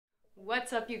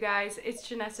What's up, you guys? It's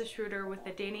Janessa Schroeder with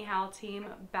the Danny Howell team,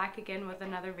 back again with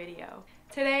another video.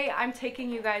 Today I'm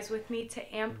taking you guys with me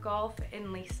to Amp Golf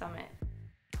in Lee Summit.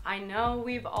 I know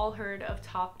we've all heard of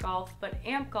Top Golf, but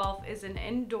Amp Golf is an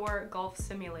indoor golf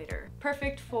simulator,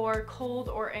 perfect for cold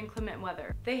or inclement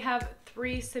weather. They have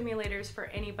 3 simulators for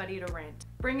anybody to rent.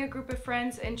 Bring a group of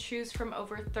friends and choose from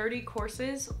over 30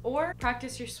 courses, or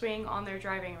practice your swing on their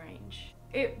driving range.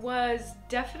 It was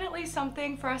definitely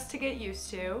something for us to get used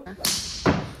to,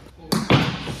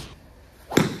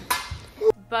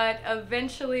 but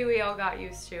eventually we all got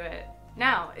used to it.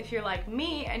 Now, if you're like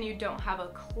me and you don't have a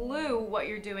clue what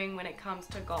you're doing when it comes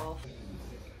to golf,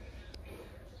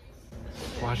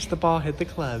 watch the ball hit the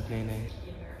club, Nene.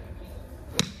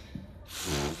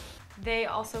 they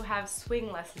also have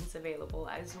swing lessons available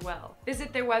as well.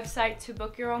 Visit their website to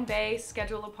book your own bay,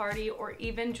 schedule a party, or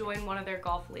even join one of their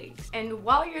golf leagues. And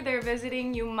while you're there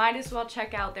visiting, you might as well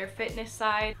check out their fitness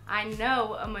side. I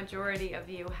know a majority of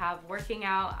you have working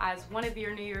out as one of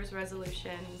your New Year's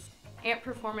resolutions. Amp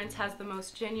Performance has the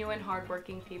most genuine,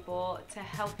 hardworking people to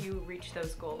help you reach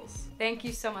those goals. Thank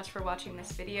you so much for watching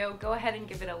this video. Go ahead and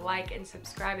give it a like and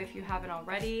subscribe if you haven't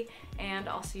already, and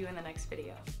I'll see you in the next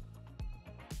video.